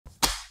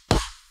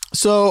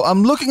So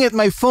I'm looking at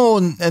my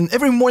phone, and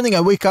every morning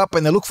I wake up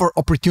and I look for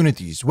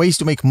opportunities, ways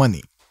to make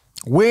money.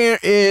 Where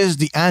is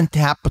the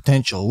untapped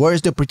potential? Where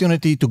is the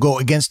opportunity to go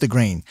against the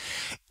grain?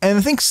 And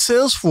I think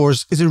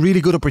Salesforce is a really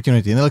good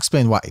opportunity, and I'll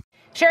explain why.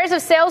 Shares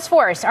of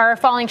Salesforce are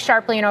falling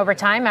sharply in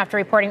overtime after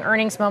reporting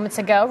earnings moments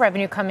ago.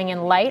 Revenue coming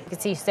in light. You can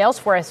see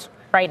Salesforce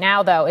right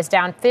now, though, is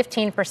down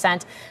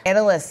 15%.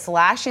 Analysts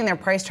slashing their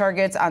price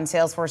targets on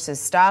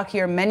Salesforce's stock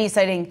here, many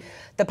citing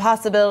the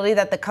possibility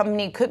that the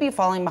company could be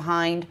falling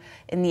behind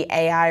in the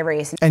AI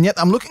race. And yet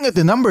I'm looking at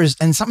the numbers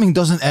and something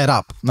doesn't add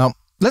up. Now,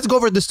 let's go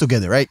over this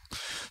together, right?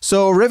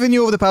 So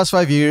revenue over the past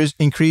 5 years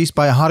increased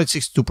by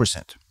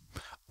 162%.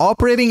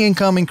 Operating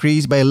income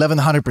increased by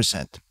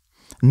 1,100%.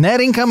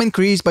 Net income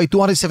increased by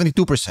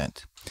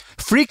 272%.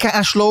 Free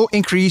cash flow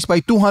increased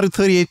by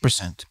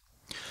 238%.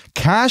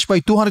 Cash by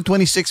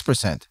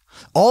 226%.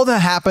 All that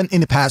happened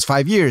in the past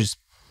 5 years.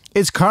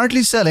 It's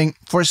currently selling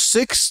for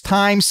 6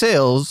 times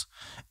sales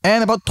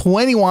and about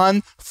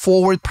 21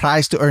 forward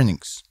price to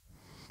earnings.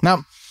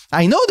 Now,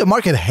 I know the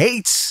market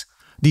hates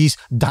these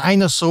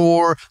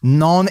dinosaur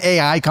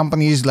non-AI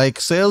companies like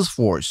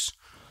Salesforce.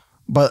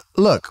 But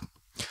look,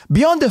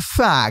 beyond the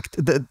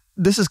fact that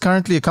this is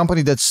currently a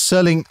company that's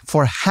selling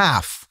for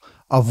half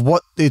of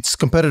what its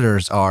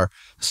competitors are,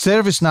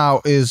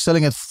 ServiceNow is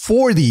selling at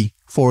 40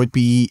 forward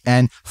PE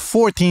and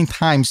 14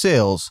 times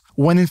sales,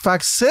 when in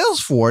fact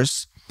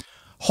Salesforce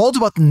holds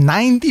about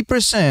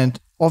 90%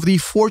 of the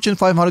Fortune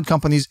 500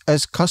 companies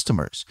as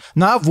customers.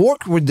 Now, I've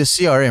worked with the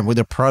CRM, with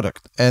their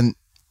product, and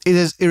it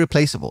is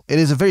irreplaceable. It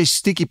is a very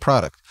sticky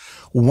product.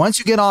 Once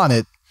you get on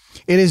it,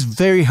 it is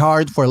very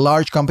hard for a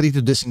large company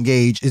to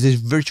disengage. It is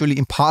virtually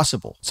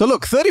impossible. So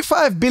look,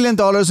 $35 billion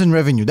in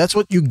revenue. That's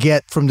what you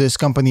get from this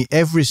company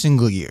every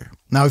single year.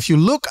 Now, if you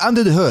look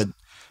under the hood,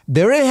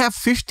 they already have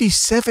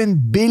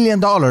 $57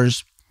 billion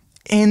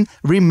in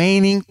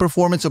remaining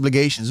performance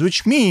obligations,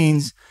 which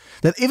means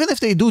that even if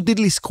they do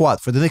diddly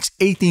squat for the next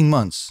 18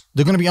 months,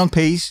 they're going to be on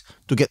pace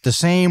to get the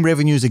same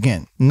revenues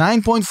again.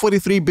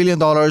 $9.43 billion.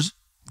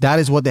 That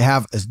is what they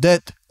have as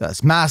debt.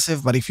 That's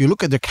massive. But if you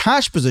look at their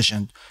cash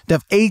position, they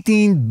have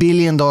 $18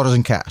 billion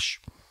in cash.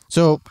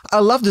 So I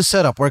love this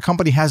setup where a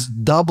company has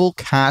double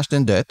cash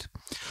than debt,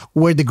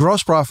 where the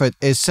gross profit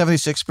is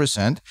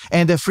 76%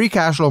 and the free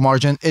cash flow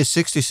margin is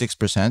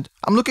 66%.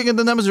 I'm looking at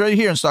the numbers right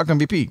here in Stockton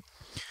VP.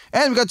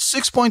 And we got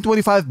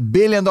 $6.25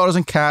 billion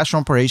in cash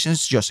from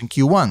operations just in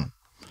Q1.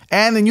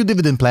 And a new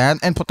dividend plan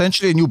and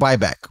potentially a new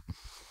buyback.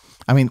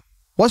 I mean,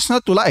 what's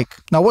not to like?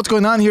 Now, what's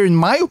going on here, in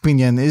my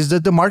opinion, is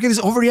that the market is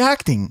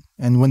overreacting.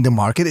 And when the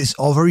market is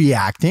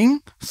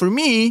overreacting, for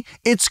me,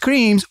 it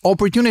screams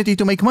opportunity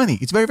to make money.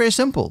 It's very, very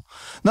simple.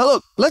 Now,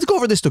 look, let's go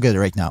over this together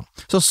right now.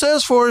 So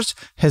Salesforce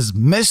has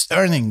missed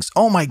earnings.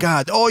 Oh my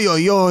God. Oy,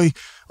 oy, oy.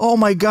 Oh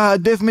my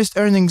God, they've missed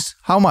earnings.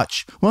 How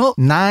much? Well,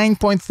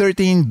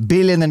 $9.13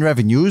 billion in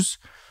revenues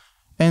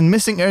and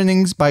missing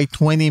earnings by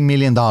 $20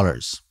 million.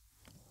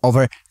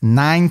 Over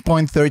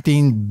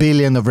 $9.13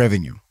 billion of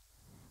revenue.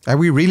 Are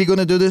we really going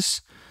to do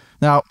this?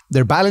 Now,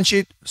 their balance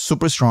sheet,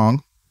 super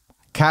strong.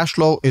 Cash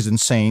flow is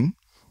insane.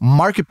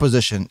 Market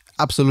position,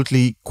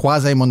 absolutely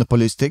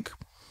quasi-monopolistic.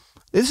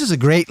 This is a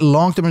great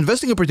long-term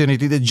investing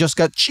opportunity that just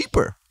got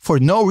cheaper for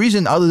no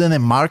reason other than a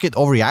market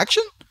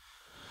overreaction.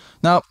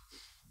 Now,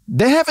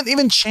 they haven't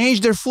even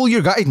changed their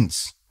full-year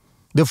guidance.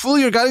 The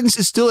full-year guidance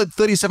is still at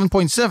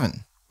 37.7.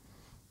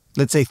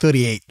 Let's say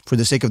 38 for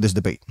the sake of this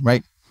debate,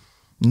 right?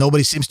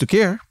 Nobody seems to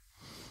care.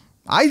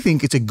 I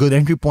think it's a good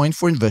entry point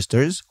for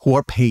investors who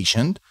are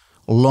patient,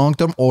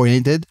 long-term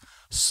oriented,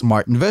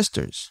 smart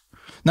investors.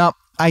 Now,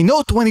 I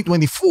know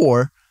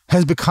 2024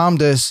 has become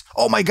this,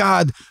 oh my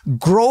God,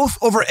 growth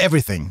over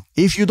everything.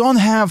 If you don't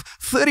have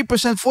 30%,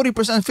 40%,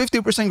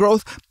 50%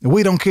 growth,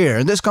 we don't care.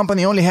 And this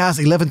company only has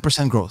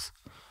 11% growth.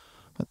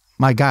 But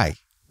my guy,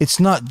 it's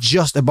not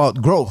just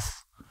about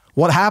growth.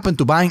 What happened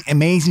to buying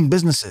amazing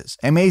businesses,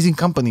 amazing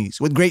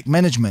companies with great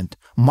management?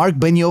 Mark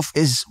Benioff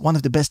is one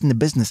of the best in the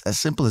business, as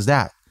simple as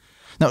that.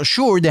 Now,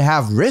 sure, they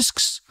have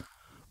risks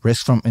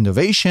from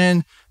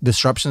innovation,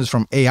 disruptions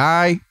from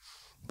AI,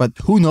 but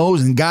who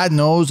knows, and God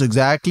knows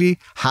exactly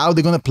how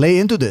they're going to play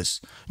into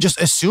this. Just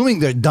assuming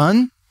they're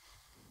done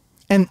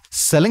and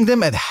selling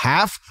them at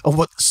half of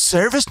what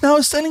ServiceNow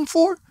is selling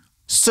for?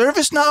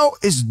 ServiceNow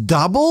is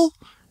double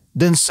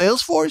than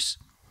Salesforce?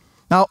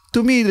 Now,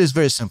 to me, it is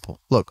very simple.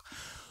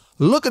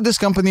 Look at this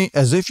company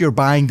as if you're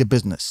buying the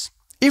business.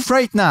 If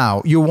right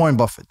now you're Warren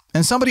Buffett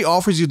and somebody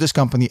offers you this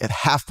company at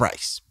half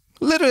price,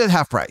 literally at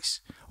half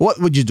price, what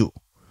would you do?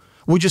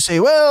 Would you say,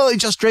 well,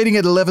 it's just trading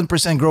at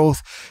 11%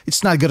 growth,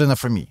 it's not good enough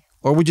for me?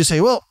 Or would you say,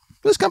 well,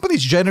 this company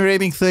is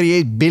generating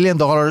 $38 billion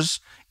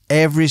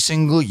every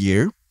single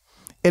year.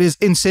 It is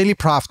insanely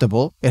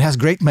profitable. It has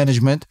great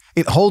management.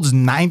 It holds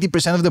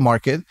 90% of the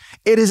market.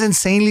 It is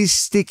insanely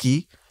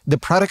sticky. The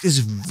product is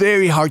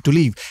very hard to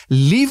leave.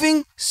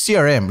 Leaving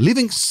CRM,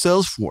 leaving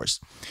Salesforce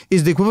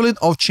is the equivalent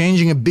of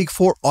changing a Big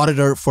Four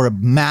auditor for a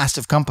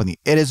massive company.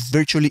 It is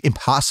virtually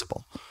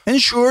impossible.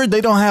 And sure,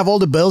 they don't have all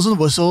the bells and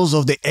whistles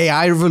of the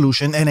AI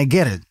revolution, and I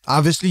get it.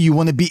 Obviously, you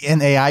want to be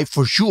in AI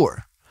for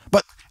sure.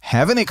 But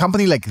Having a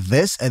company like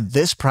this at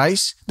this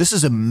price, this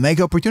is a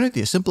mega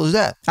opportunity, as simple as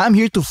that. I'm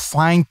here to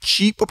find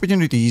cheap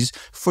opportunities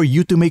for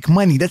you to make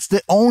money. That's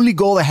the only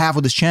goal I have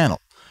with this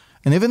channel.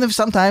 And even if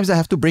sometimes I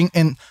have to bring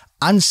in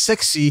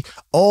unsexy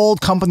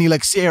old company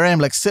like CRM,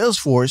 like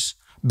Salesforce,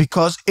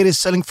 because it is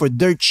selling for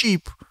dirt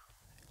cheap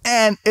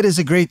and it is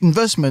a great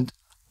investment,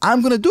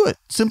 I'm going to do it.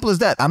 Simple as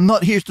that. I'm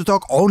not here to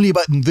talk only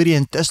about NVIDIA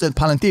and Tesla and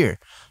Palantir.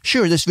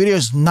 Sure, this video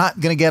is not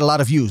going to get a lot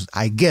of views.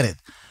 I get it.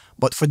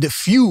 But for the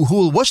few who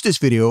will watch this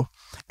video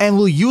and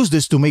will use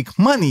this to make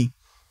money,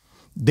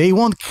 they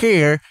won't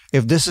care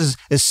if this is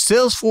a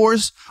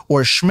Salesforce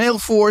or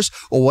Schmalforce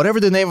or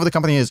whatever the name of the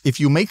company is. If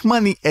you make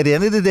money, at the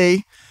end of the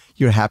day,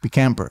 you're a happy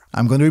camper.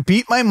 I'm going to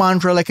repeat my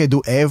mantra like I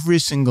do every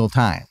single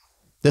time.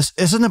 This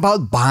isn't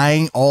about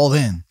buying all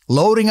in,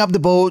 loading up the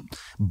boat,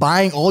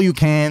 buying all you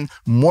can,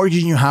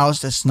 mortgaging your house.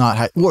 That's not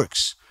how it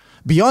works.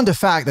 Beyond the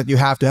fact that you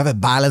have to have a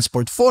balanced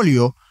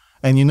portfolio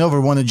and you never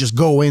want to just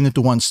go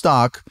into one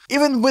stock,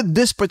 even with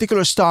this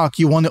particular stock,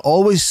 you want to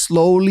always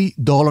slowly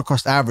dollar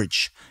cost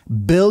average.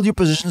 Build your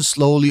position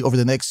slowly over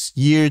the next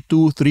year,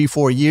 2, 3,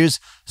 4 years.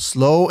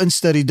 Slow and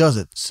steady does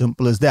it.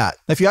 Simple as that.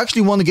 Now, if you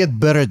actually want to get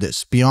better at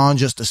this, beyond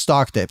just the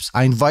stock tips,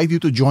 I invite you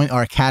to join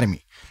our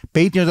academy.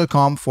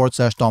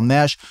 Patreon.com/Tom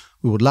Nash.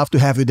 We would love to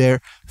have you there.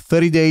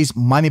 30 days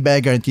money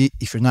back guarantee.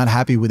 If you're not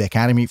happy with the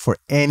academy for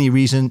any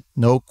reason,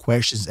 no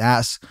questions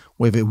asked.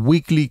 We have a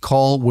weekly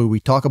call where we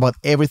talk about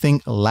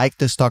everything like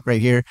this talk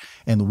right here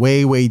and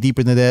way, way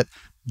deeper than that.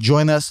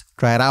 Join us,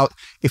 try it out.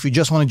 If you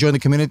just want to join the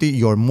community,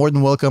 you're more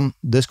than welcome.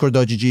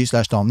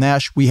 Discord.gg/Tom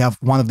Nash. We have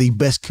one of the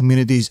best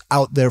communities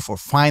out there for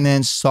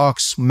finance,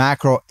 stocks,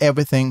 macro,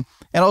 everything.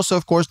 And also,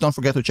 of course, don't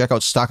forget to check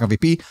out Stock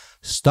MVP,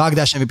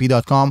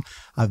 stock-mvp.com.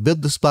 I've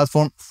built this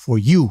platform for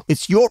you.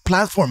 It's your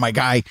platform, my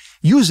guy.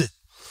 Use it.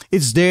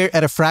 It's there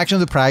at a fraction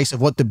of the price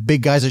of what the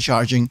big guys are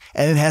charging,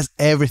 and it has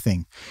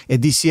everything. A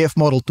DCF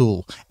model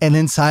tool, an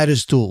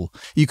insiders tool.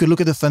 You could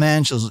look at the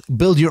financials,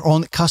 build your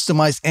own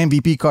customized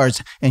MVP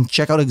cards, and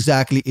check out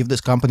exactly if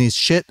this company is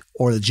shit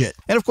or legit.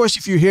 And of course,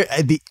 if you're here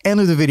at the end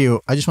of the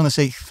video, I just want to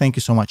say thank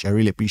you so much. I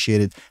really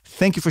appreciate it.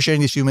 Thank you for sharing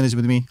these few minutes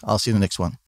with me. I'll see you in the next one.